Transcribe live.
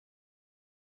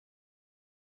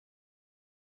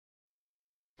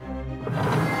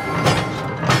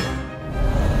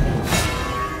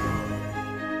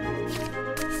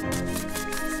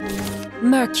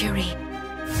Mercury,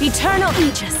 eternal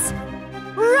Aegis.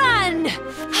 Run!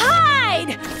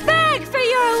 Hide! Beg for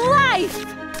your life!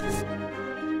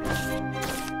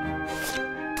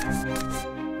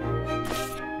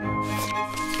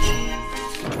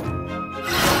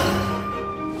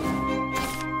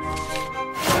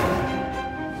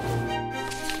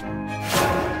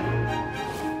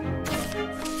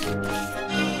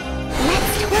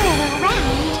 Let's twirl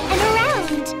around and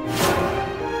around.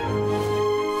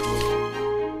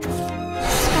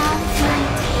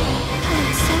 Starlight,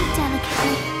 colored so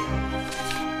delicately.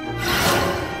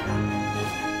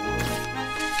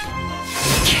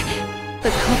 The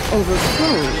cup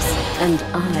overflows, and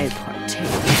I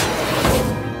partake.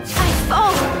 I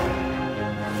fall.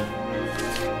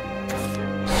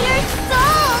 Your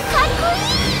soul, Kakui!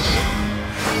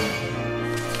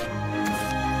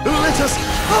 Let us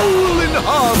howl in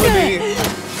harmony!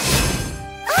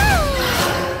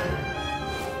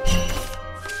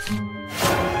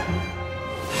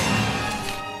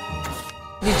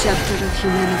 The chapter of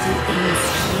humanity ends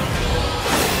here.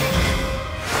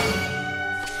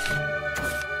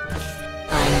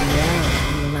 I know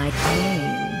you like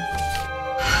pain.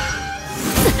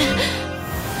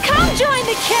 Come join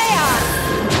the chaos!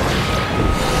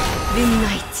 The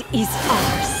night is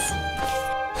ours.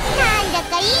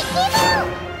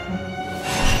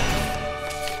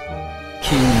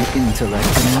 Keen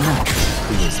intellect and natural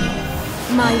charisma.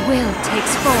 My will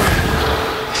takes form.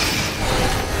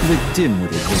 The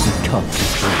dim-witted will become the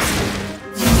crazy.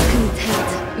 Discontent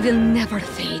will never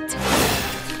fade.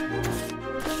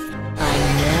 I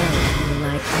know you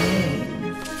like pain.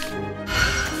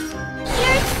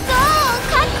 Your soul,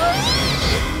 Kakui!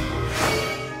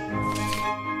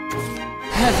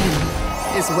 Heaven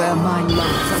is where my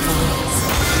love abides.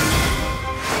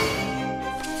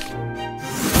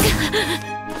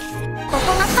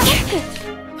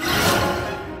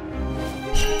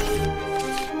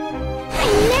 I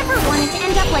never wanted to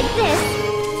end up like this.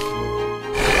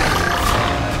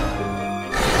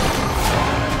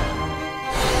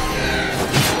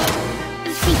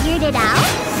 Figured it out?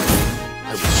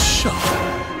 I was shocked.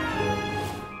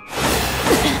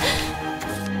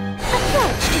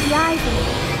 Approach to the ivy.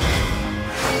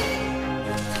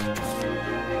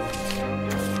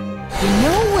 You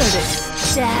know where to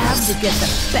stab to get the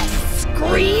best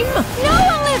scream? No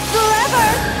one lives forever!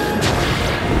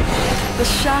 The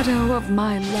shadow of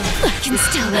my love. I can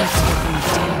still live every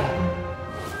day.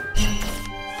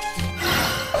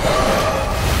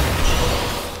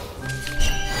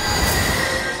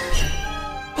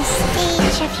 The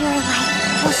stage of your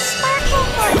life will sparkle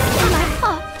forever.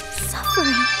 Oh,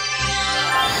 suffering.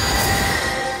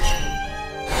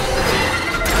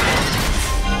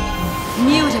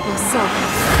 Mutable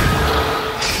souls.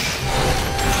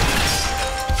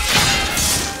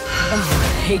 Oh,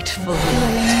 hateful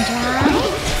Feeling dry?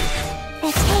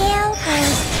 The tale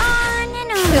goes on and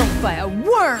on. Killed by a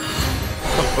worm!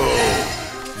 Oh,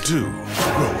 do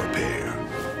grow a pair.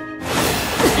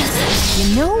 You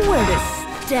know where to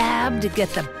stab to get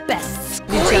the best scream?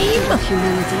 The chapter of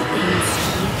humanity ends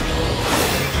here.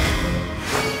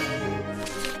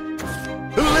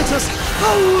 Let us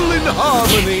howl in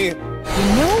harmony! You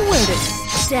know where to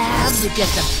stab to get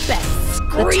the best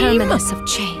scream? The terminus of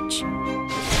change.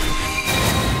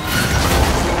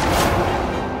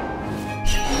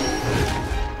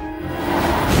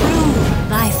 Prove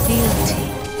thy fealty.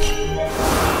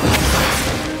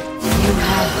 You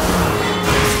have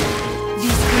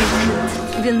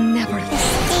discontent will never The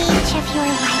stage of your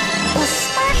life will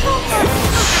sparkle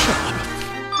forever.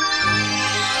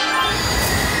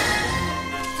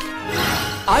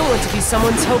 I want to be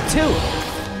someone's hope too.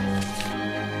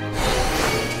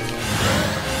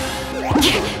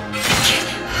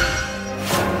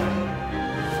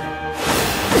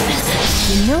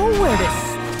 You know where to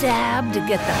stab to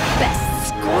get the best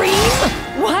scream?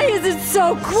 Why is it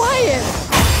so quiet?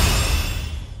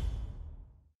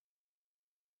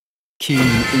 Keen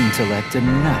intellect and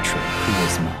natural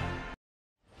charisma.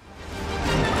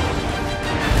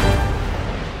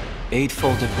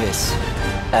 Eightfold Abyss,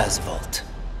 Asphalt.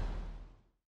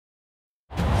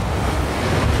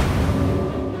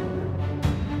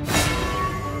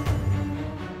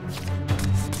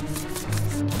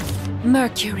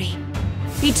 Mercury,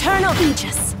 eternal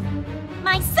Aegis.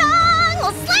 My song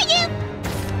will slay you!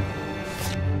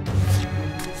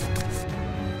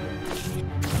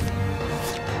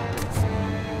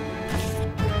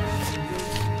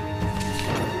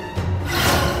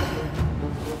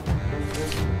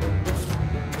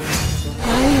 I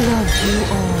love you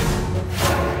all.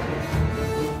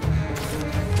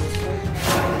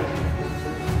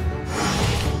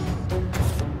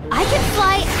 I can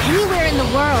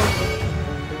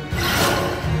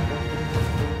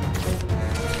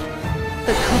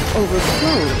The cup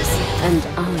overflows, and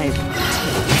I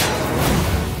partake.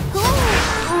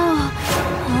 Oh,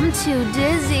 I'm too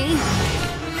dizzy.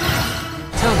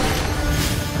 Tell me,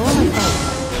 who am I fighting?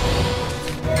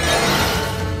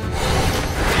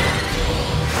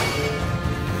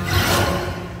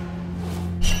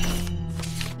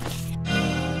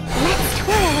 Let's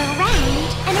twirl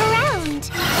around and around.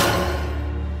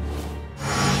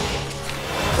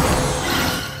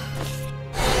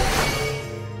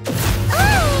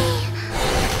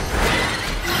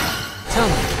 Tell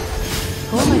me,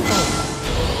 who am I fighting?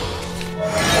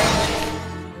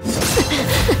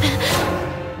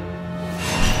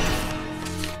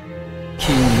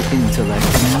 Keen intellect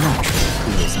and natural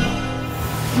charisma.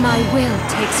 My will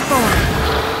takes form.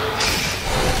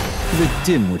 The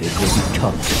dim-witted will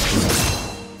become the great.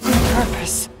 My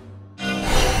purpose.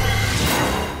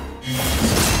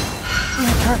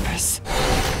 My purpose.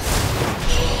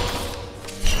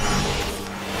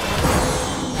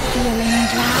 Feeling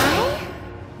dry?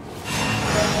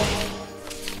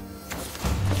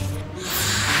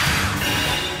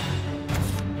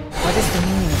 What is the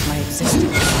meaning of my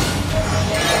existence?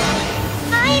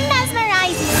 I'm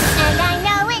mesmerizing, and I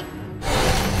know it.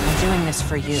 I'm doing this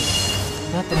for you,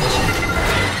 not the mission.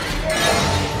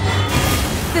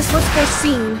 This was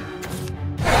foreseen.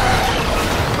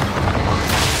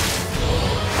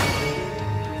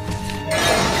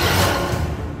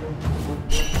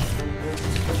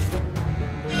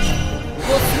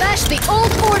 We'll smash the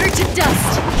old order to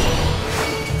dust.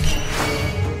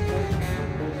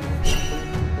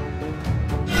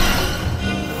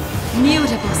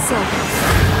 Mutable silver.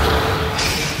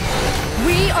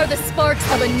 We are the sparks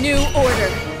of a new order.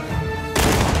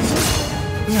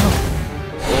 No,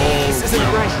 this isn't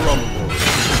right.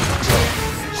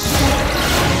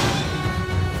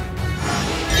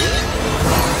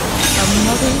 A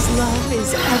mother's love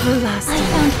is I everlasting.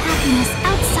 found happiness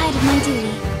outside of my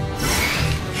duty.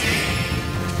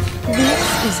 This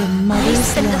is a I mother's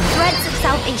spin the love. threads of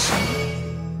salvation.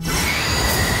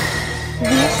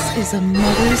 This is a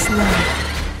mother's love.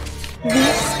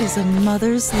 This is a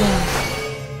mother's love.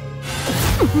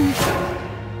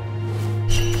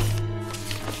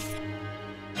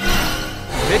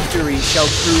 Victory shall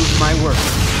prove my worth.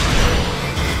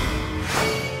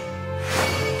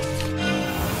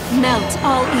 Melt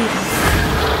all evil.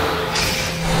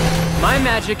 My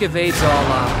magic evades all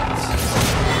odds.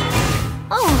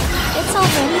 Oh, it's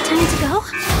already time to go?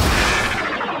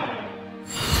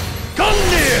 Come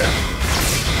near!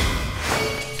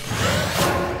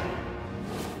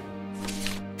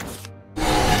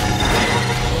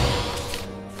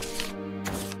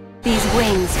 These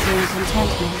wings bring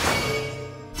contentment.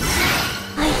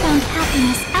 I found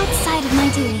happiness outside of my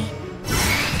duty.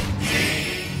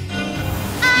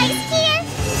 Eyes here,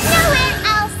 nowhere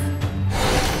else.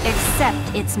 Accept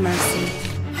its mercy.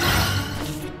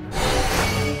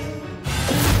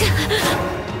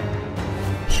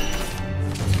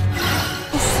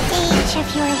 The stage of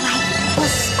your life will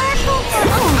sparkle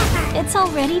forever. It's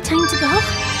already time to go?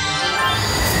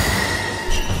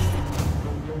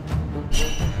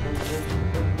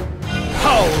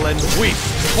 Howl and weep,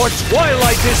 for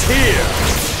twilight is here!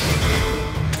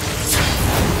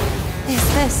 Is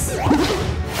this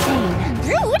pain?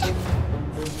 Rude.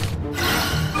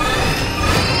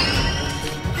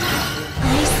 I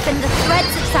spin the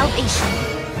threads of salvation.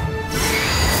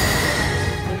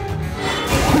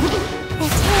 The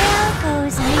tale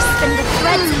goes on. I spin the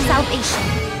threads of salvation.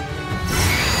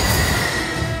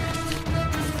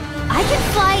 I can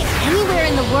fly anywhere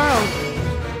in the world.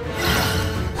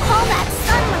 All that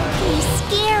sunlight can be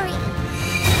scary.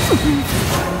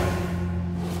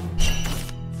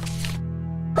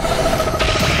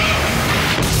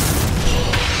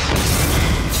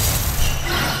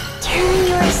 Turn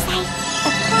your sight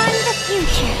upon the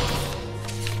future.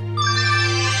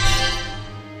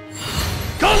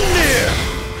 Come near!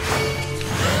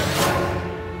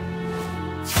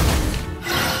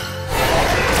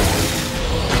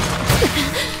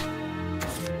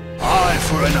 Eye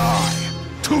for an eye,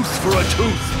 tooth for a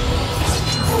tooth.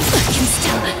 I can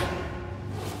still...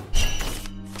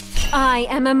 I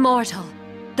am immortal,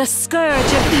 the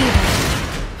scourge of evil.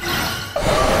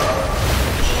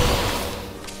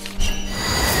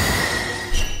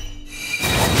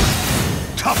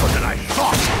 Tougher than I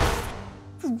thought.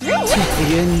 Take the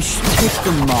inch, take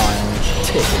the mile,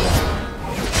 take it all.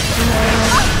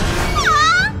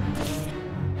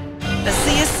 A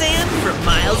sea of sand for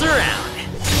miles around.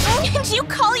 Did you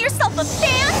call yourself a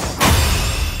fan?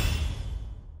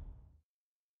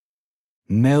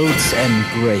 Melt and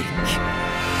break.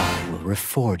 I will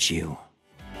reforge you.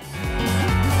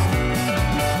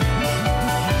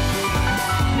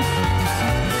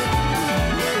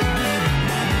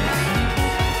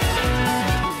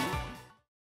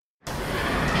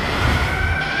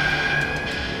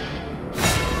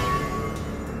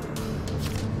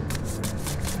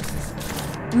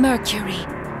 Mercury,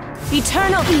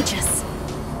 eternal Aegis.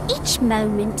 Each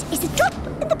moment is a drop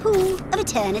in the pool of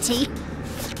eternity.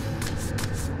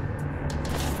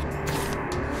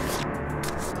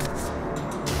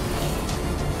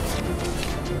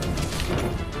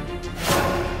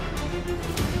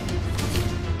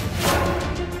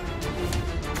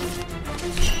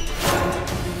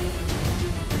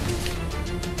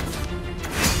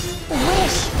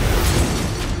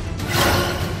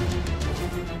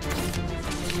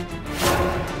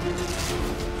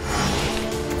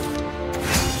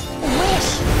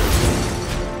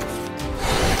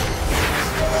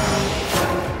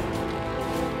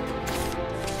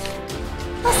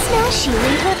 Smash you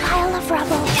into a pile of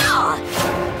rubble. Alice.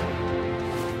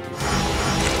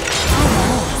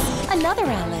 Another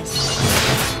Alice.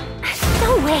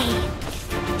 No way.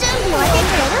 Don't you want it,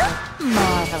 glitter?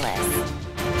 Marvelous.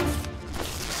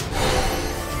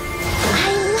 I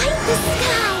light the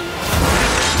sky.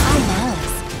 I'm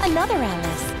Alice. Another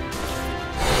Alice.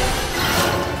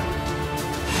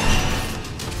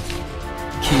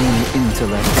 Keen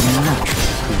intellect and natural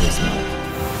charisma.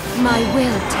 My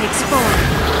will takes form.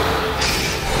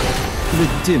 The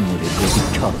dim-witted will be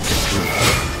caught the truth.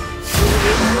 Do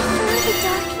you prefer the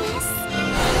darkness?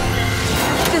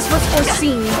 This was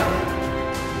foreseen.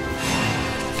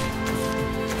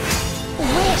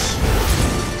 Wish.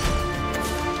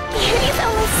 Beauty's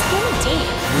only skin deep.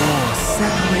 War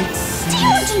separates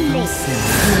Don't sin you from think?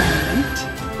 sin.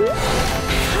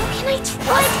 How can I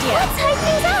trust you? Let's hype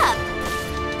things up.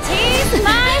 Tease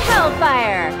my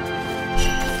hellfire.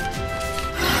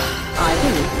 I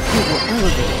believe you will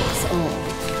elevate us all.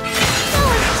 That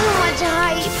was too much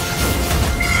hype.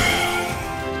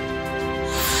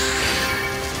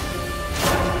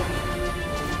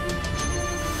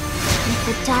 With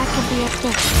the dark of the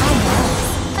abyss, I'm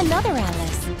Alice. Another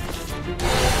Alice.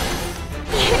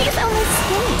 Beauty's only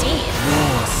skin deep.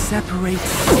 War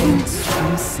separates saints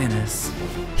from sinners.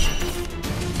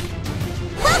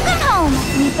 Welcome home.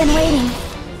 We've been waiting.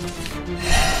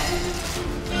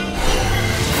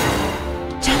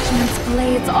 Judgment's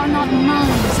blades are not mine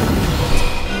to wield.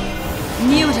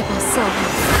 Mutable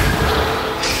souls.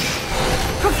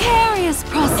 Precarious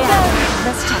prosperity.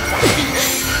 Let's check that.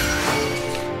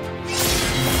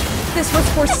 This was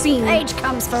foreseen. Age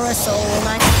comes for us all,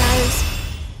 I suppose.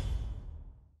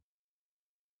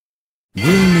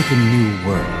 We'll make a new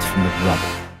world from the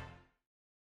rubble.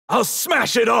 I'll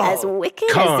smash it all! As wicked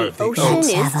Carve as the ocean Let's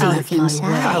is have a look deep.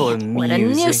 inside. How What a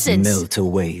amusing. nuisance. Melt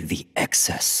away the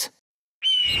excess.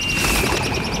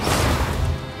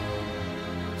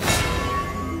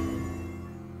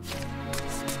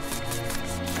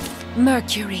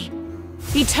 Mercury,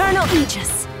 eternal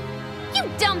Aegis. You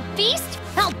dumb beast!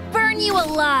 I'll burn you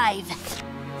alive!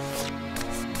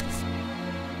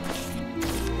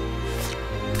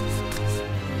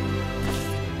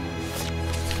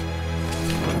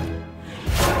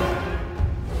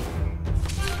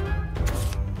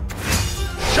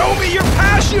 Show me your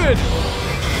passion!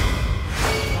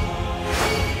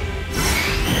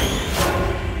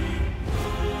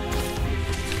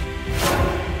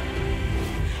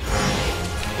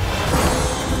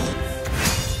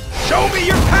 Show me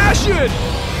your passion!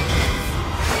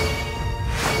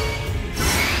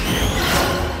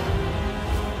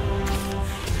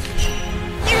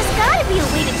 There's gotta be a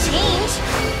way to change.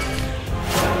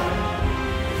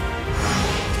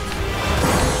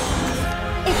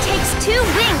 It takes 2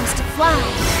 wings to fly.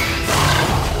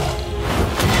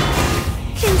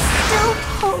 Can still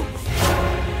hope.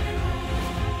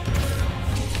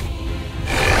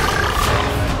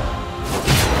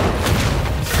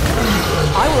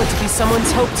 I want to be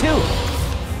someone's hope too.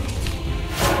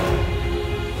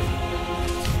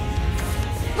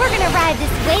 We're gonna ride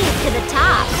this wave to the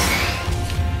top.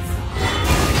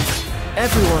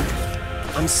 Everyone,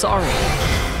 I'm sorry.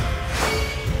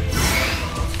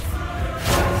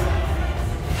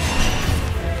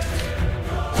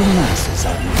 The masses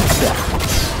are in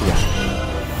darkness.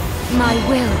 My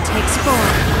will takes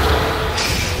form.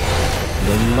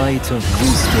 The light of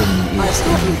wisdom is in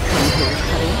you.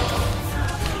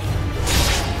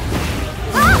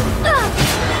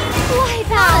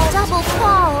 Wipe out! A double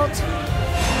fault!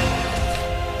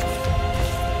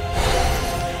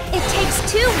 It takes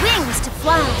 2 wings to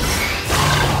fly.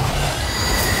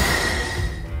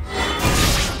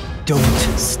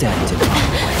 Don't stand in my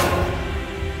way.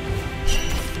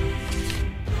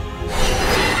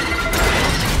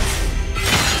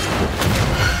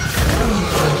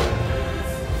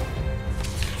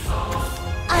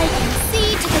 I can see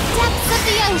to the depths of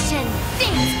the ocean.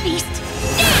 Dance, beast!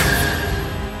 Dance!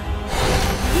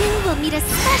 You will be need a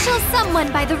special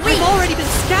someone by the reef. I've already been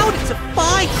scouted to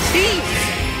 5 teams!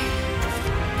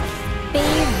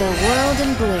 Bathe the world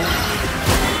in blue.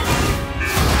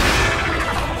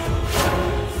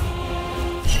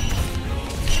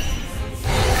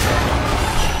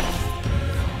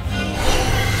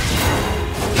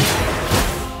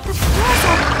 The floors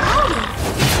are crowded.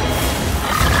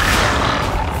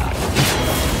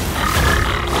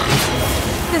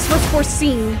 This was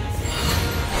foreseen.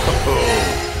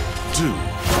 Do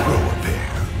grow a pair.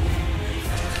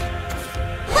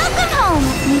 Welcome home.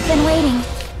 We've been waiting.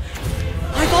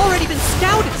 I've already been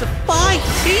scouted to 5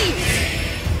 teams!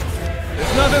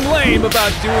 There's nothing lame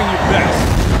about doing your best.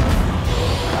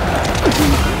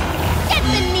 Get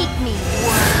beneath me,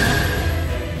 worm.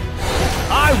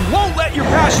 I won't let your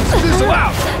passions fizzle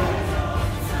out!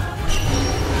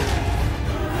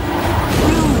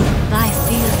 Prove thy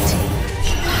fealty.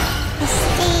 The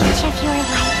stage of your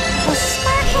life will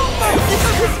sparkle forever. This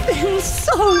has been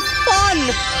so fun!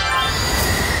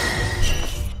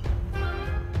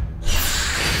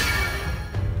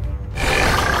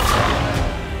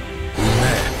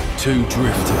 Two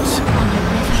drifters.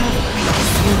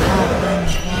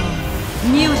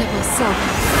 Mutable soul.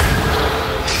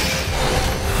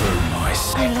 Through my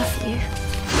I love you.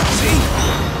 See?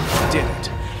 Did it.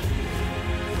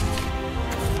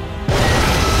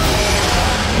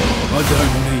 I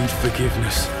don't need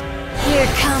forgiveness. Here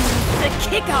comes the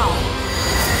kickoff.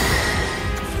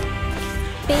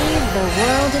 Bathe the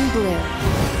world in blue.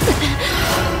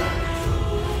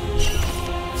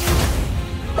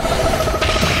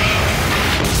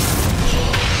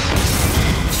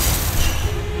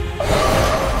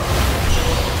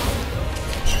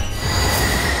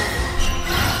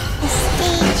 The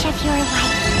stage of your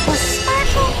life will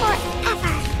sparkle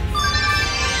forever.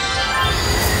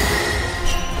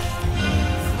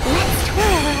 Let's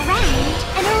twirl around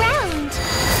and around.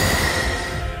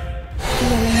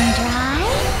 Feeling dry?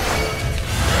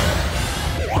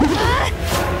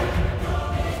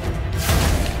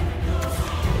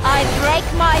 I break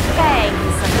my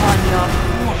fangs upon your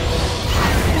neck.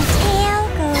 The tale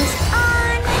goes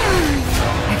on and on.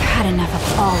 I've had enough of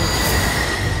all of you.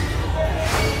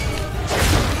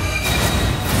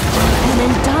 An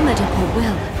indomitable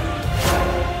will.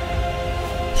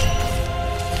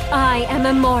 I am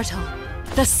immortal,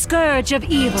 the scourge of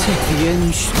evil. Take the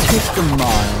inch, take the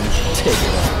mile, take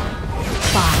it all.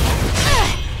 Fire.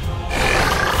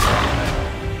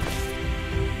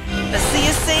 A sea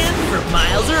of sand for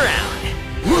miles around.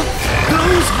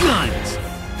 Those guns!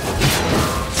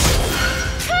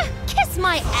 Kiss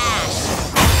my ass.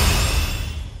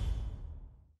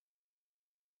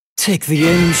 Take the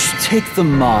inch, take the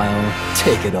mile,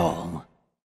 take it all.